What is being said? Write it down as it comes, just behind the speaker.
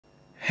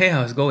Hey,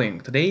 how's it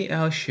going? Today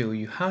I'll show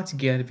you how to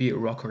get the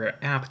Rokkr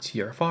app to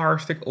your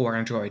Firestick or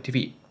Android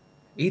TV.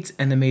 It's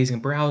an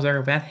amazing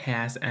browser that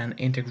has an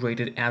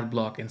integrated ad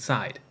block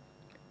inside.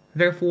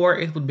 Therefore,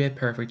 it would be a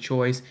perfect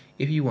choice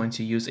if you want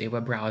to use a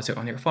web browser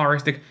on your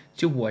Firestick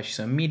to watch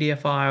some media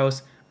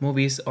files,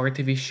 movies, or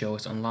TV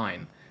shows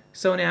online.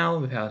 So now,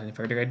 without any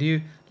further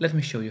ado, let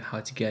me show you how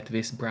to get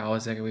this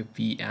browser with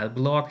the ad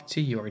block to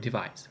your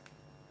device.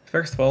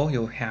 First of all,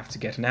 you'll have to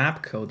get an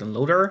app called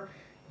Downloader.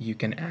 You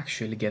can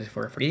actually get it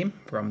for free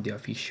from the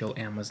official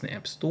Amazon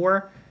App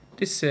Store.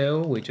 To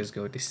so, we just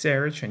go to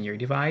search on your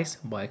device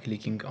by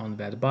clicking on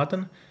that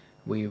button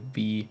with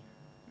the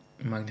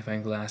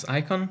magnifying glass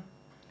icon.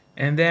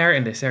 And there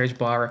in the search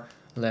bar,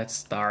 let's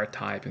start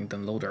typing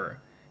Downloader.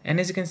 And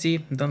as you can see,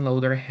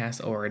 Downloader has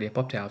already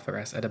popped out for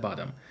us at the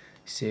bottom.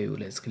 So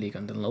let's click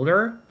on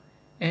Downloader,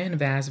 and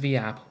that's the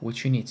app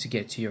which you need to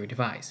get to your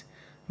device.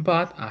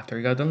 But after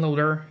you got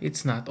Downloader,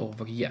 it's not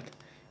over yet.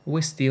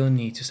 We still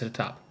need to set it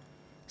up.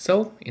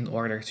 So in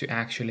order to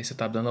actually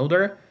set up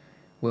Downloader,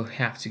 we'll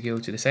have to go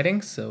to the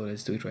settings. So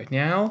let's do it right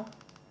now.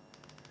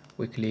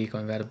 We click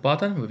on that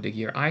button with the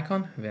gear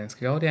icon, then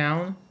scroll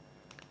down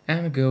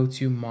and go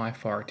to My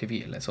Fire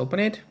TV. Let's open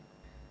it.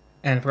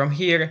 And from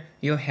here,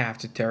 you'll have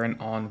to turn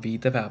on the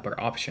developer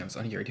options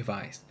on your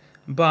device.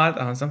 But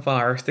on some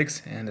Fire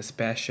Sticks, and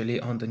especially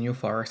on the new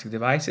Firestick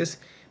devices,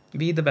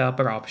 the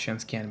developer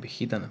options can be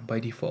hidden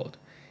by default.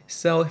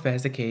 So if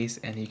that's the case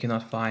and you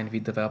cannot find the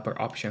developer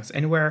options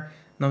anywhere,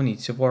 no need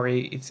to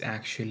worry, it's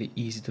actually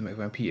easy to make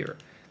them appear.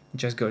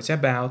 Just go to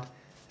About,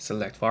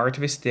 select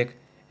Firestick,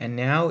 and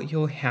now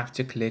you'll have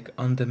to click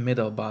on the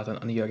middle button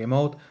on your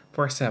remote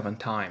for 7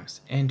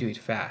 times and do it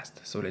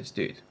fast. So let's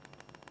do it.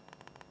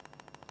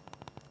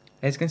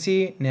 As you can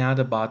see, now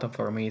the bottom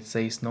for me it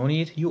says no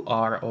need, you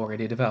are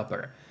already a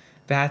developer.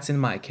 That's in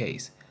my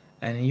case.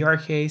 And in your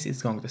case,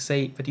 it's going to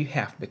say that you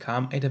have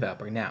become a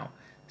developer now.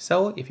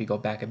 So if you go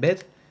back a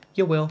bit,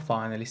 you will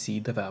finally see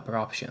developer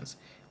options,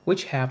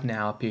 which have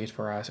now appeared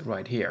for us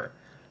right here.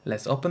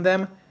 Let's open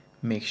them.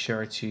 Make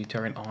sure to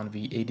turn on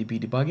the ADB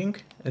debugging.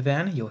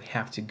 Then you'll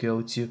have to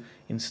go to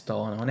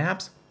Install Unknown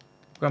Apps.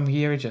 From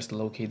here, just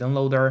locate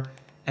Downloader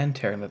and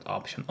turn that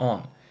option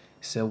on.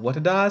 So what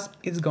it does,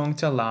 it's going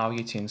to allow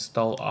you to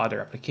install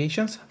other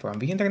applications from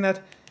the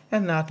internet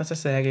and not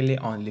necessarily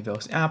only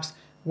those apps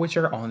which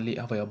are only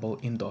available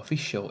in the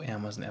official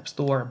Amazon App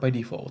Store by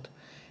default.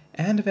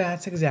 And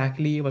that's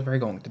exactly what we're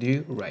going to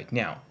do right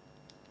now.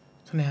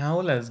 So now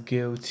let's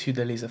go to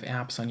the list of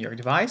apps on your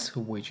device,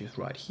 which is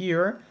right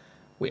here.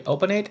 We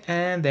open it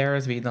and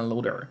there's the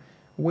Downloader,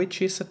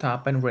 which is set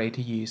up and ready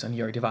to use on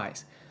your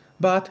device.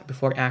 But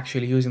before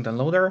actually using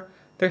Downloader,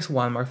 there's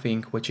one more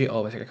thing which I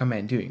always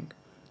recommend doing.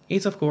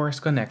 It's of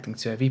course connecting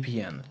to a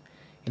VPN.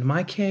 In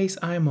my case,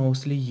 I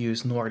mostly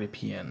use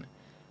NordVPN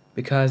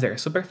because they're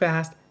super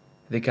fast.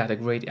 They got a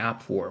great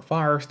app for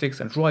Fire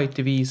Sticks, Android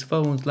TVs,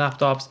 phones,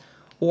 laptops,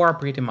 or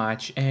pretty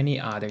much any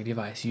other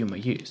device you may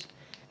use.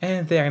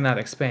 And they're not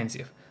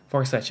expensive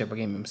for such a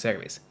premium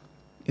service.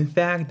 In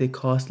fact, they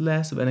cost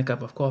less than a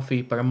cup of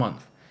coffee per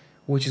month,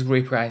 which is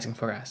great pricing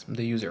for us,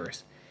 the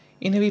users.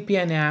 In a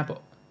VPN app,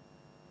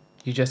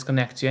 you just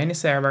connect to any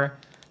server.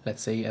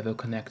 Let's say I will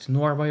connect to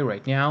Norway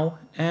right now,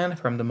 and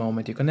from the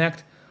moment you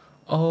connect,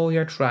 all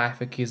your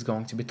traffic is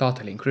going to be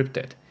totally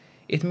encrypted.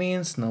 It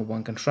means no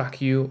one can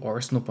track you or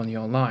snoop on you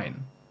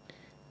online.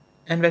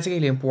 And that's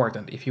really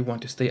important if you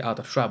want to stay out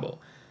of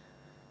trouble.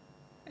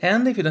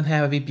 And if you don't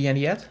have a VPN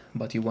yet,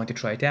 but you want to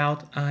try it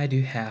out, I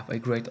do have a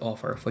great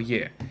offer for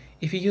you.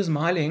 If you use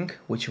my link,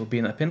 which will be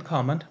in a pinned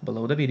comment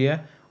below the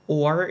video,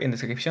 or in the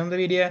description of the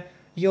video,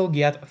 you'll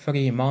get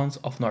 3 months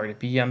of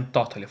NordVPN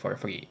totally for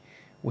free,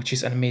 which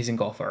is an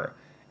amazing offer.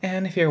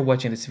 And if you're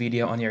watching this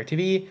video on your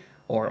TV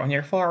or on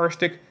your Fire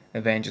Stick,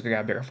 then just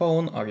grab your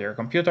phone or your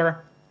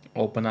computer,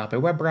 open up a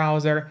web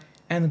browser,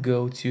 and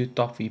go to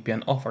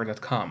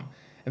topvpnoffer.com.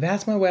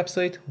 That's my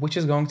website, which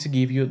is going to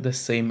give you the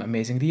same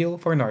amazing deal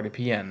for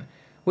NordVPN,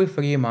 with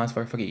 3 months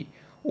for free.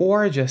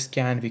 Or just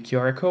scan the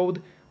QR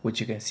code,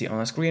 which you can see on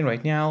the screen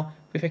right now,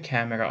 with a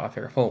camera of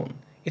your phone.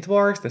 It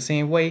works the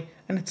same way,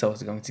 and it's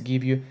also going to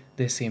give you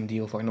the same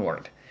deal for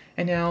Nord.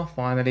 And now,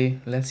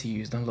 finally, let's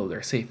use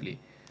Downloader safely.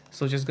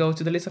 So just go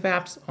to the list of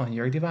apps on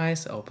your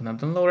device, open up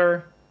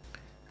Downloader.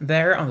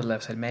 There on the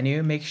left side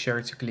menu, make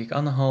sure to click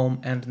on Home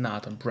and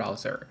not on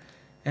Browser.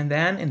 And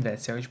then in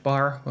that search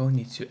bar, we'll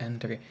need to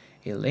enter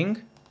a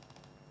link,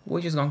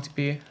 which is going to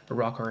be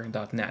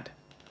rokkr.net.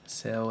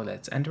 So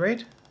let's enter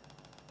it.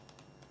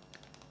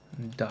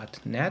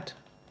 .net.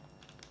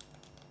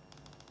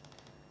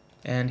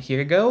 And here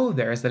you go,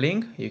 there's the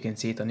link. You can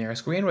see it on your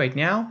screen right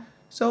now.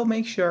 So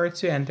make sure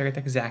to enter it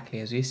exactly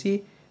as you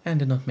see and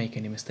do not make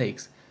any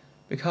mistakes.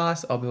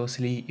 Because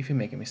obviously, if you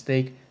make a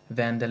mistake,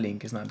 then the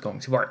link is not going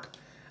to work.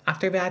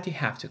 After that, you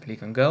have to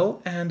click on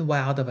Go, and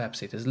while the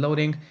website is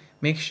loading,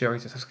 make sure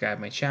to subscribe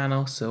my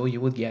channel so you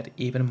will get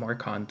even more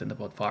content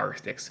about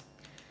Firesticks.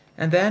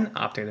 And then,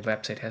 after the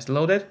website has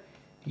loaded,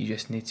 you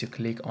just need to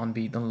click on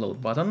the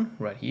download button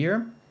right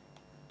here.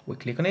 We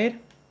click on it,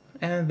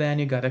 and then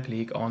you gotta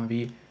click on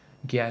the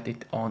get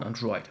it on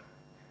Android.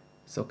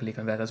 So click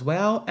on that as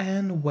well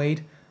and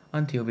wait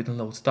until the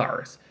download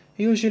starts.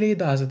 Usually it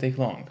doesn't take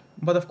long,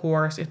 but of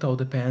course it all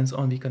depends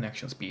on the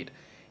connection speed.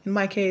 In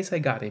my case I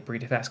got a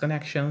pretty fast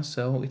connection,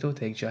 so it will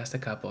take just a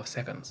couple of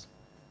seconds.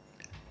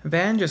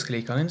 Then just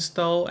click on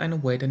install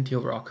and wait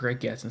until Rokkr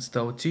gets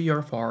installed to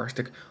your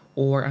Firestick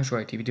or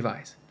Android TV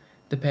device,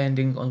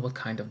 depending on what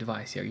kind of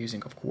device you're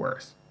using, of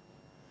course.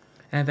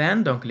 And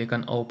then don't click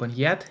on open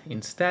yet,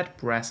 instead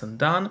press on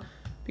done,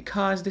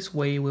 because this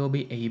way we'll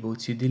be able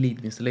to delete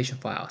the installation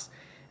files,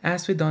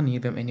 as we don't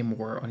need them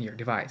anymore on your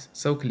device.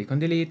 So click on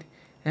delete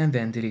and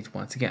then delete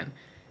once again.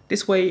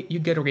 This way you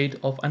get rid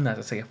of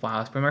unnecessary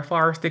files from your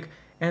Firestick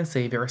and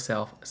save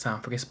yourself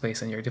some free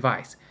space on your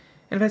device.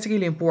 And that's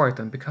really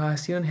important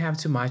because you don't have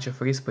too much of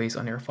free space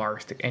on your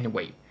Firestick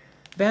anyway.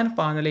 Then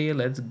finally,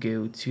 let's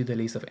go to the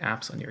list of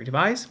apps on your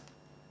device.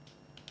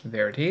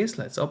 There it is,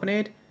 let's open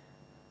it.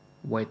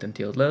 Wait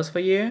until it loads for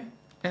you,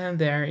 and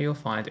there you'll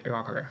find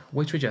Rokkr,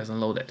 which we just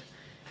downloaded.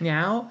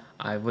 Now,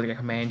 I would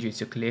recommend you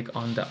to click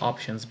on the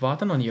options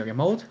button on your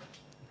remote.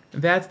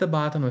 That's the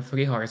button with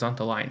 3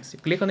 horizontal lines. You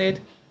click on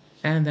it,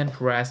 and then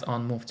press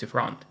on move to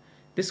front.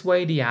 This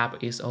way the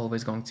app is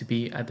always going to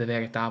be at the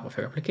very top of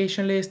your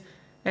application list,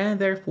 and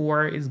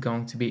therefore it's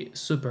going to be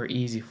super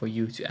easy for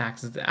you to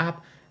access the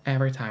app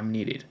every time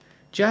needed.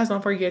 Just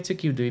don't forget to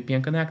keep the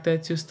VPN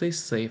connected to stay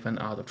safe and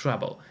out of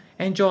trouble.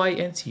 Enjoy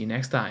and see you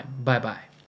next time. Bye bye.